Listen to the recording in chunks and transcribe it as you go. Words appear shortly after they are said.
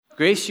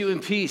Grace you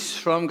and peace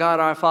from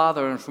God our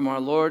Father and from our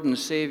Lord and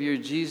Savior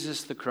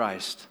Jesus the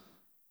Christ.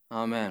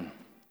 Amen.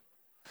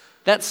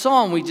 That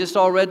psalm we just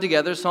all read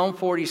together, Psalm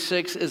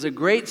 46, is a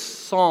great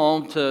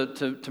psalm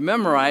to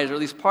memorize, or at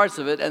least parts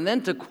of it, and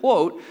then to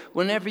quote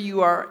whenever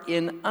you are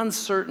in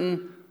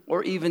uncertain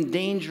or even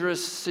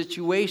dangerous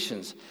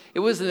situations.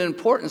 It was an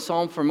important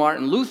psalm for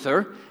Martin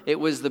Luther. It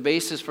was the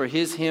basis for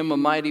his hymn, "A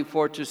Mighty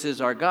Fortress is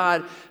Our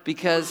God,"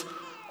 because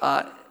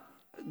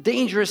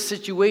dangerous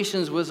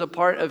situations was a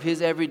part of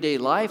his everyday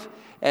life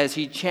as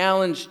he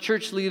challenged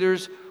church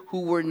leaders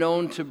who were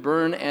known to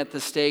burn at the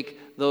stake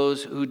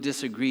those who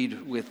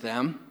disagreed with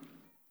them.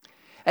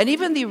 And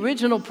even the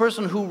original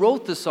person who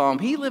wrote the psalm,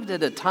 he lived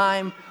at a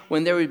time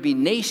when there would be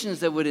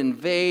nations that would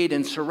invade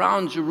and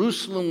surround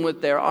Jerusalem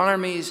with their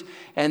armies,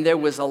 and there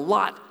was a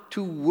lot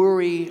to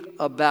worry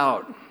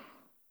about.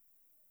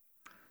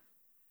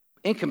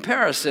 In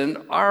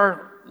comparison,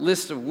 our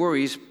list of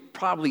worries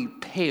probably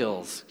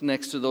pales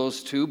next to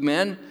those two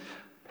men.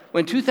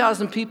 When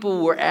 2,000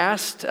 people were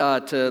asked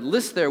to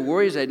list their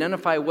worries,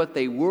 identify what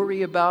they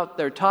worry about,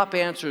 their top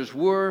answers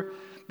were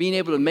being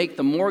able to make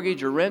the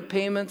mortgage or rent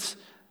payments,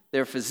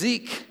 their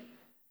physique,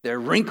 their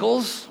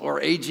wrinkles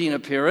or aging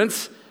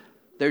appearance,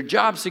 their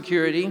job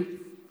security,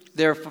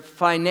 their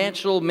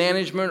financial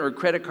management or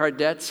credit card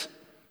debts,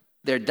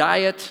 their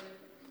diet,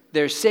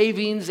 their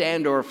savings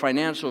and or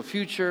financial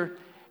future,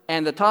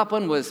 and the top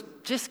one was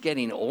just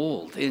getting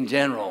old in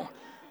general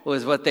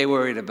was what they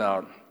worried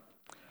about.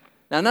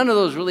 Now, none of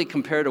those really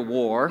compare to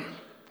war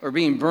or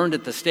being burned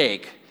at the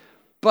stake,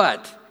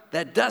 but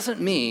that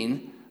doesn't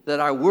mean that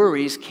our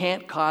worries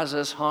can't cause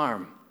us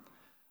harm.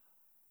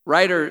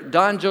 Writer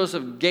Don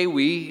Joseph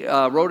Gawi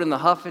wrote in the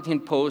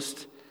Huffington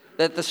Post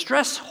that the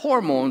stress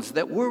hormones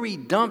that worry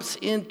dumps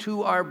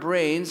into our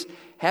brains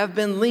have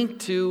been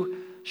linked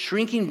to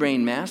shrinking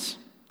brain mass,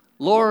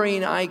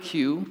 lowering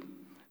IQ,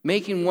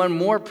 making one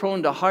more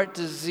prone to heart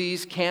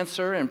disease,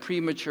 cancer, and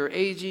premature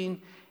aging,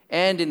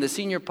 and in the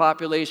senior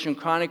population,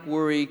 chronic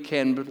worry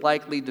can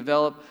likely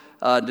develop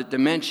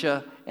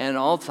dementia and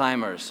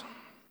Alzheimer's.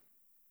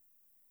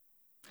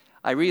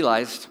 I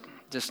realized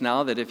just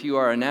now that if you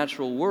are a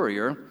natural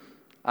worrier,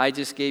 I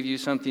just gave you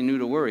something new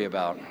to worry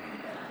about.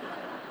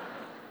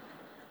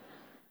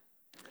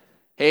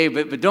 Hey,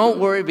 but don't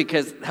worry,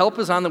 because help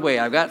is on the way.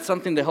 I've got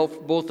something to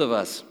help both of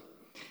us.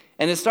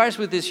 And it starts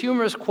with this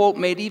humorous quote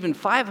made even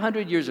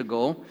 500 years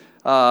ago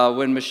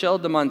when Michel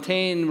de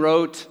Montaigne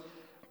wrote,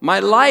 "My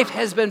life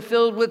has been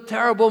filled with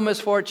terrible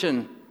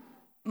misfortune,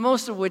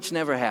 most of which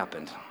never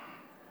happened."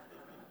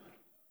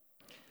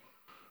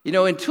 You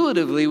know,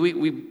 intuitively,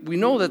 we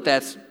know that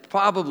that's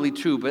probably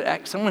true,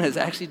 but someone has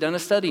actually done a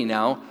study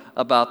now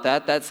about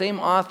that. That same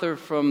author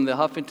from the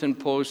Huffington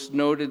Post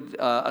noted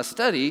a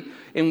study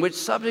in which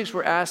subjects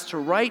were asked to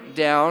write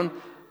down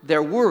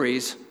their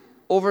worries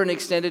over an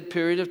extended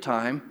period of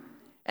time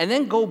and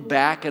then go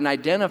back and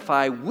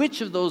identify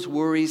which of those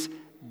worries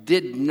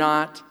did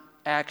not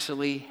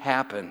actually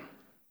happen.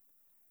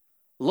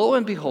 Lo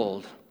and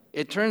behold,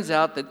 it turns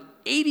out that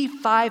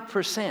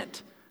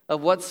 85%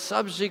 of what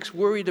subjects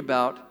worried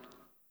about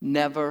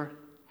never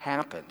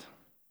happened.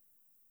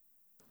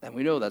 And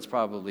we know that's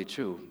probably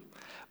true.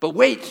 But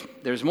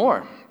wait, there's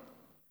more.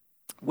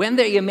 When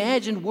their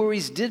imagined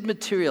worries did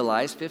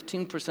materialize,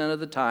 15% of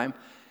the time,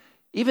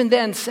 even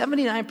then,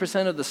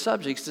 79% of the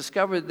subjects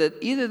discovered that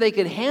either they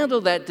could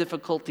handle that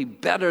difficulty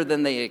better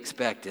than they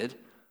expected,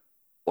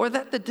 or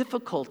that the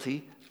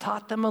difficulty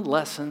taught them a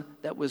lesson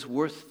that was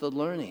worth the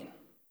learning.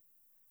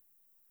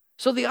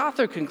 So the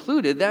author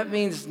concluded that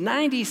means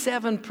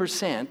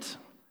 97%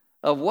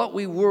 of what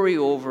we worry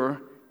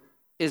over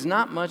is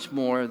not much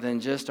more than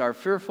just our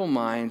fearful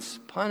minds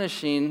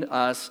punishing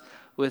us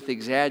with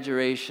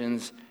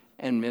exaggerations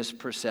and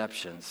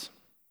misperceptions.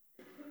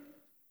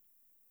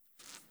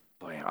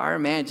 Boy, our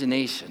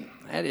imagination,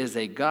 that is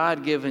a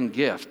God-given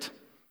gift.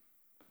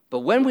 But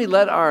when we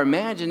let our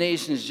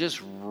imaginations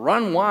just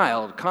run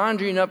wild,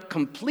 conjuring up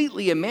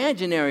completely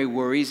imaginary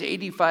worries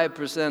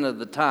 85% of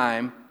the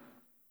time,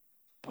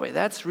 boy,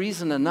 that's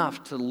reason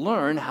enough to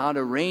learn how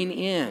to rein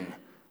in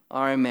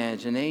our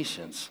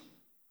imaginations.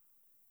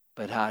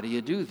 But how do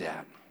you do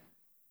that?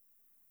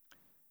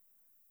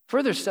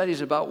 Further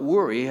studies about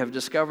worry have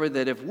discovered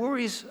that if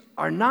worries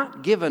are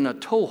not given a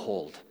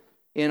toehold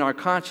in our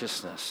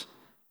consciousness,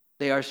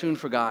 they are soon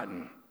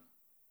forgotten.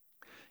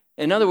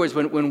 In other words,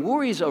 when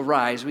worries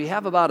arise, we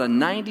have about a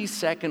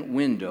 90-second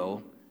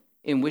window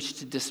in which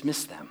to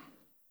dismiss them.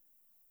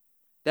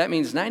 That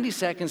means 90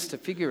 seconds to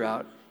figure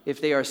out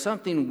if they are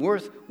something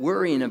worth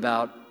worrying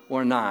about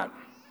or not.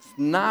 It's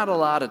not a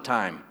lot of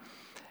time.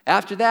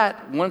 After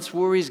that, once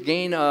worries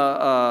gain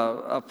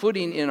a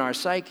footing in our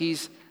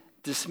psyches,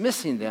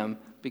 dismissing them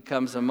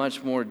becomes a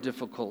much more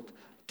difficult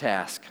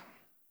task.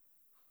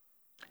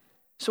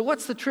 So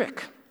what's the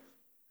trick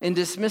in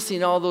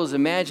dismissing all those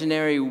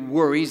imaginary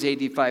worries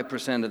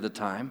 85% of the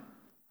time?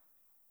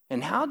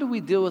 And how do we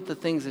deal with the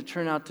things that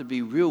turn out to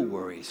be real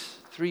worries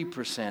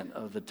 3%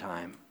 of the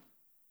time?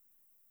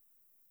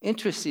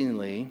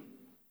 Interestingly,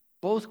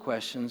 both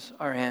questions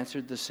are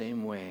answered the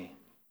same way.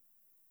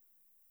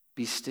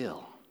 Be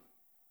still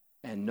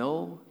and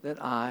know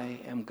that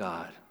I am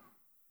God.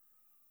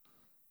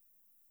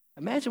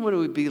 Imagine what it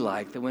would be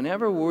like that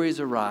whenever worries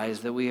arise,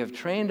 that we have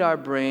trained our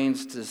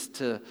brains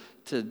to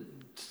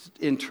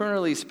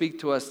internally speak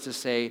to us to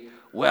say,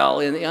 well,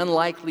 in the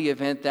unlikely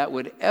event that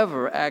would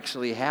ever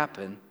actually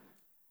happen,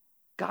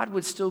 God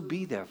would still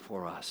be there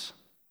for us.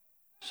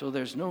 So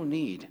there's no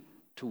need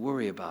to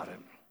worry about it.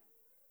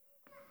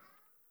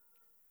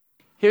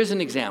 Here's an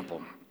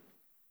example.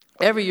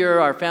 Every year,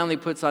 our family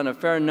puts on a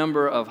fair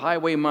number of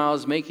highway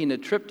miles, making a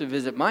trip to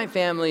visit my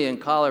family in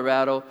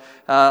Colorado,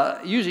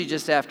 usually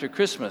just after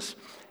Christmas.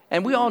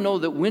 And we all know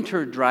that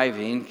winter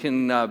driving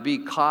can be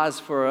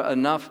cause for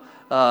enough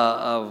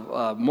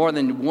of more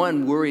than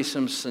one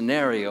worrisome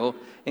scenario,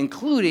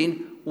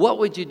 including what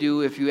would you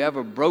do if you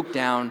ever broke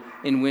down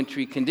in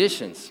wintry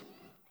conditions?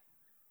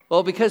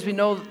 Well, because we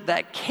know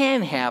that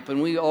can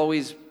happen, we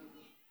always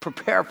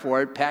prepare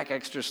for it, pack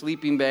extra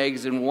sleeping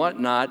bags and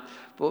whatnot,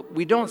 but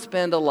we don't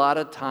spend a lot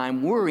of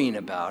time worrying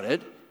about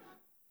it.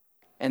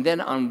 And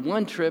then on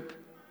one trip,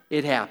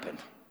 it happened.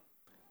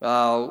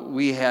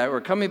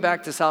 We're coming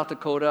back to South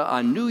Dakota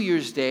on New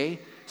Year's Day,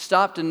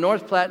 stopped in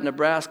North Platte,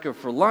 Nebraska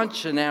for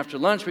lunch, and after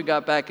lunch we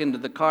got back into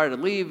the car to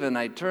leave, and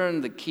I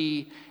turned the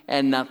key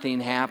and nothing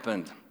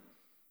happened.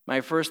 My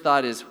first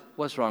thought is,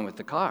 what's wrong with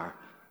the car?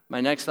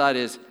 My next thought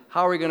is,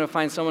 how are we going to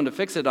find someone to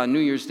fix it on New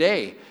Year's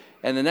Day?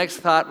 And the next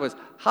thought was,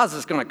 how's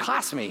this going to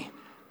cost me?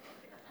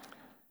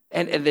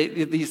 And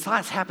these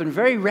thoughts happen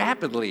very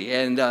rapidly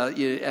and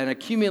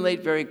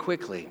accumulate very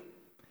quickly.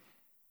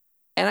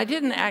 And I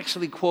didn't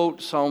actually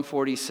quote Psalm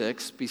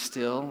 46, be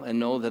still and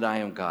know that I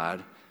am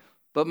God.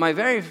 But my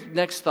very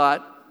next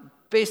thought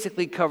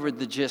basically covered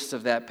the gist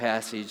of that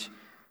passage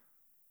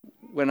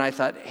when I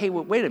thought, hey,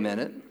 wait a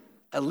minute.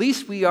 At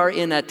least we are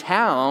in a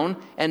town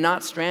and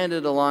not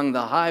stranded along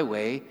the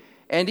highway.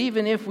 And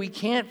even if we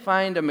can't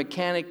find a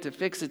mechanic to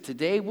fix it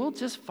today, we'll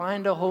just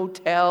find a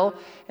hotel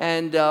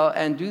and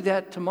do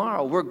that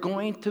tomorrow. We're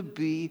going to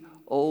be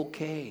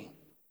okay.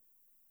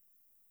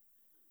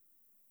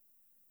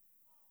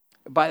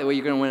 By the way,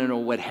 you're going to want to know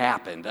what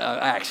happened,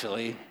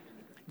 actually.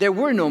 There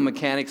were no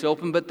mechanics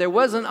open, but there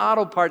was an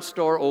auto parts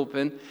store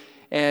open.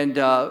 And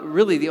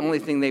really the only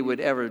thing they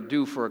would ever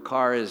do for a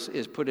car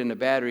is put in a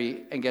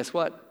battery. And guess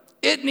what?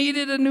 It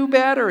needed a new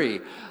battery.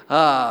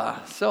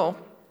 So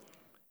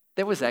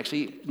there was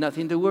actually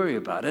nothing to worry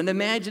about. An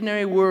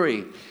imaginary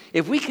worry.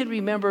 If we could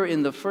remember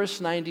in the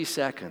first 90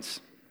 seconds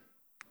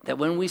that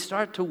when we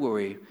start to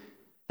worry,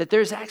 that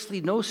there's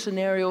actually no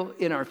scenario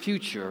in our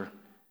future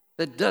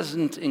that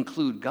doesn't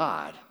include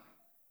God.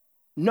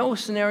 No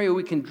scenario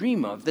we can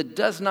dream of that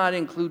does not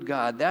include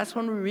God. That's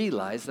when we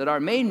realize that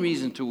our main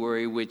reason to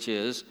worry, which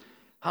is,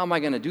 how am I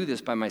going to do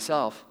this by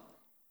myself,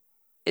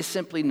 is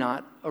simply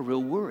not a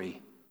real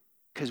worry.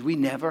 Because we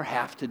never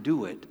have to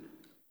do it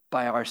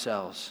by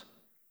ourselves.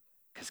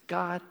 Because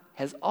God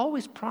has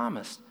always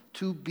promised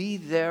to be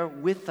there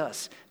with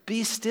us.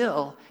 Be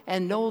still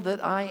and know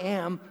that I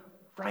am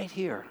right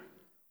here.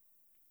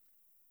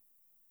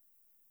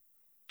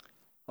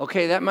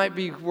 Okay, that might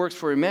be works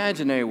for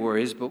imaginary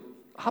worries, but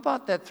how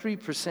about that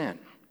 3%?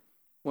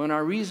 When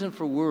our reason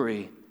for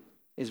worry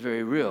is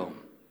very real.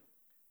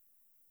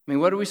 I mean,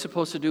 what are we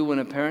supposed to do when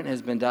a parent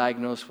has been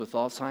diagnosed with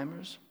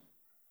Alzheimer's?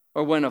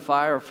 Or when a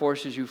fire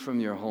forces you from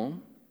your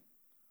home?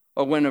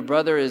 Or when a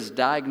brother is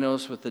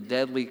diagnosed with a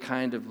deadly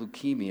kind of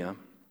leukemia?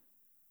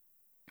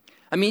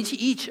 I mean,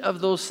 each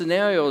of those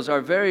scenarios are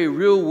very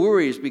real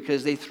worries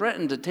because they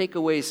threaten to take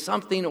away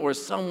something or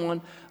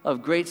someone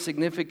of great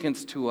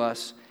significance to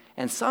us,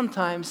 and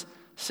sometimes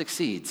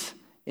succeeds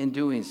in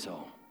doing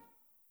so.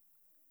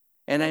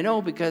 And I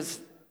know because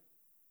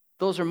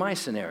those are my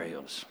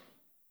scenarios.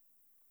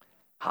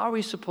 How are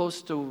we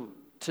supposed to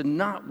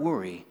not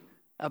worry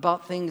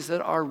about things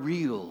that are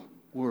real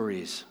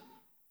worries?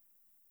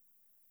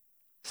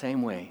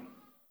 Same way,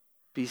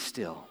 be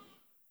still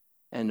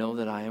and know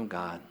that I am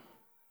God.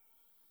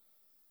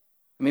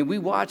 I mean, we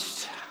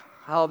watched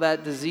how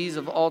that disease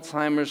of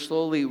Alzheimer's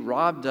slowly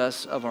robbed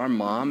us of our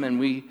mom, and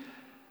we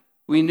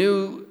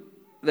knew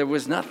there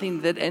was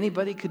nothing that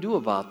anybody could do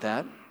about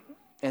that,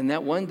 and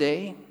that one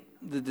day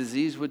the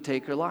disease would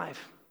take her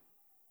life.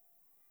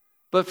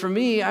 But for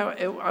me,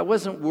 I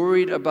wasn't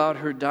worried about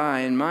her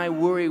dying. My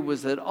worry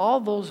was that all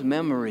those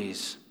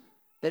memories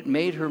that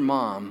made her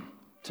mom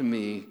to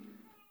me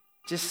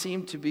just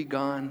seemed to be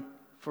gone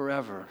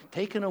forever,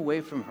 taken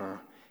away from her.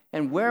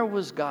 And where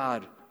was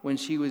God when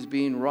she was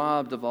being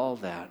robbed of all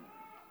that?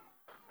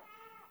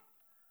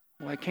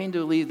 Well, I came to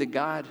believe that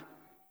God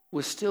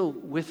was still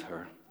with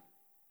her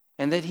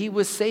and that he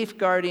was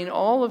safeguarding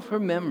all of her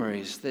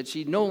memories that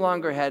she no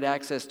longer had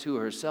access to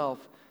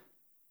herself,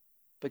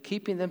 but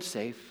keeping them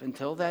safe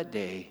until that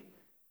day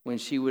when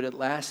she would at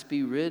last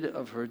be rid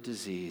of her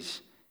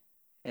disease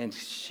and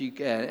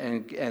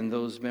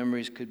those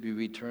memories could be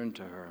returned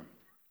to her.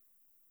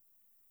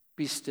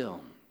 Be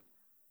still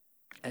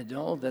and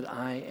know that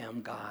I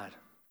am God.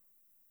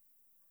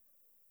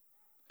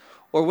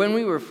 Or when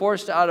we were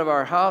forced out of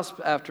our house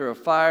after a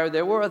fire,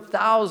 there were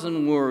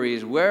 1,000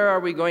 worries. Where are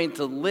we going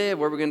to live?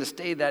 Where are we going to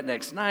stay that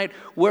next night?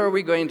 Where are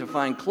we going to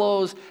find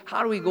clothes?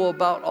 How do we go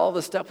about all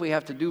the stuff we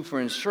have to do for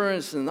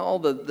insurance and all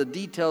the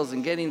details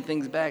and getting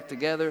things back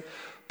together?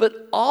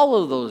 But all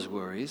of those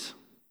worries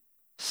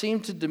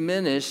seemed to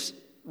diminish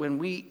when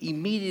we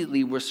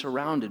immediately were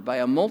surrounded by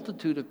a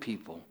multitude of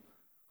people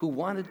who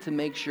wanted to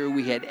make sure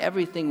we had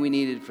everything we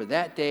needed for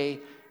that day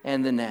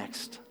and the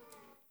next.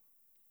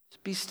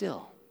 Just be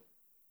still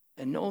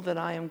and know that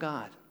I am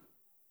God.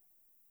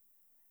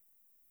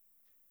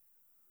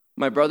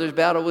 My brother's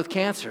battle with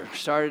cancer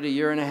started 1.5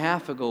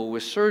 years ago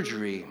with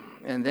surgery,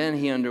 and then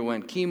he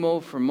underwent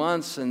chemo for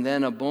months and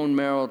then a bone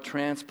marrow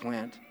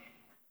transplant.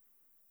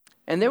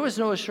 And there was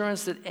no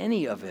assurance that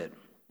any of it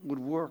would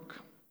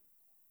work.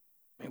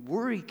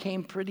 Worry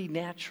came pretty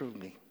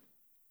naturally.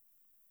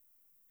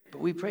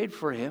 But we prayed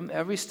for him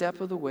every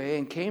step of the way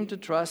and came to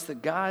trust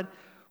that God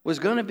was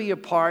going to be a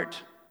part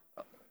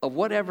of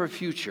whatever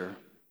future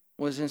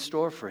was in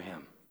store for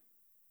him.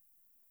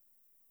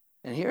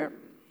 And here,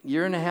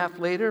 1.5 years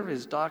later,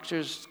 his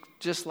doctors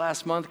just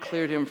last month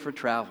cleared him for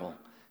travel.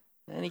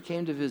 And he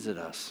came to visit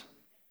us.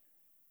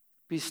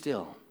 Be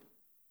still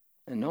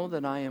and know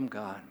that I am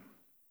God.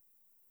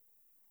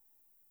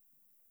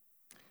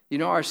 You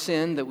know, our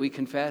sin that we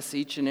confess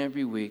each and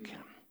every week,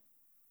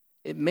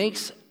 it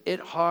makes it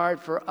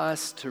hard for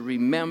us to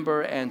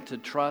remember and to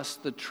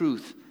trust the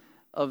truth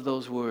of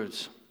those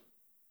words.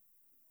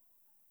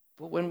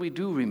 But when we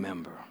do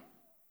remember,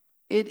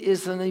 it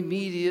is an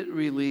immediate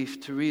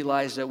relief to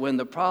realize that when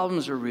the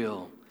problems are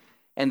real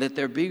and that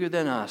they're bigger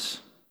than us,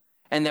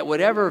 and that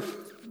whatever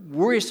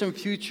worrisome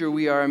future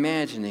we are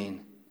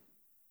imagining,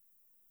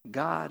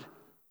 God,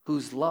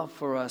 whose love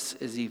for us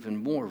is even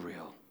more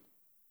real,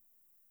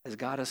 has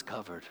got us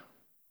covered.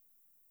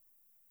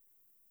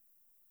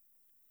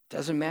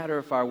 Doesn't matter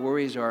if our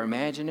worries are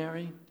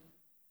imaginary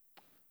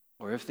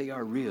or if they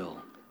are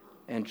real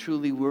and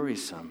truly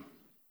worrisome.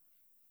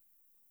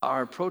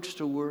 Our approach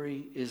to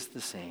worry is the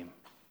same.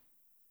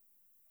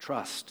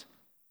 Trust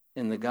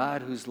in the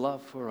God whose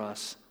love for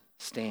us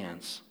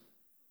stands.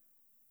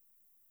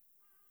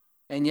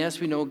 And yes,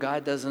 we know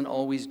God doesn't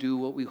always do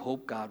what we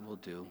hope God will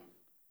do.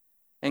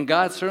 And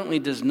God certainly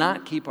does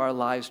not keep our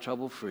lives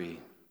trouble-free.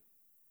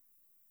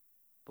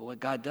 But what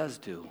God does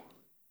do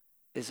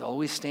is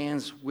always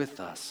stands with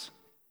us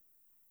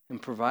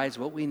and provides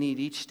what we need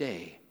each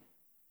day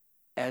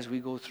as we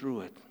go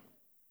through it.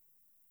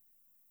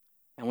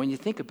 And when you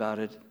think about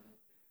it,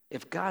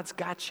 if God's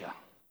got you,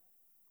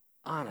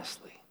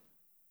 honestly,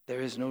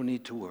 there is no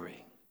need to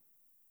worry.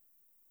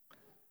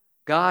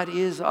 God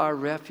is our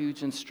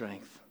refuge and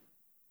strength,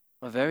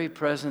 a very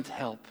present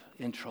help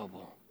in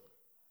trouble.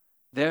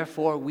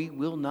 Therefore, we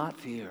will not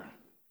fear.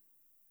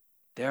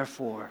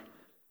 Therefore,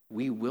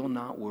 we will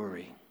not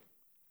worry.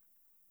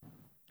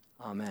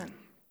 Amen.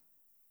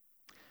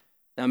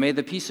 Now may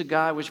the peace of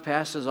God, which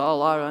passes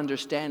all our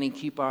understanding,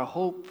 keep our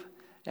hope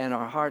and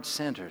our hearts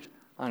centered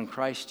on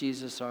Christ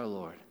Jesus our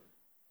Lord.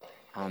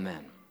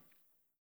 Amen.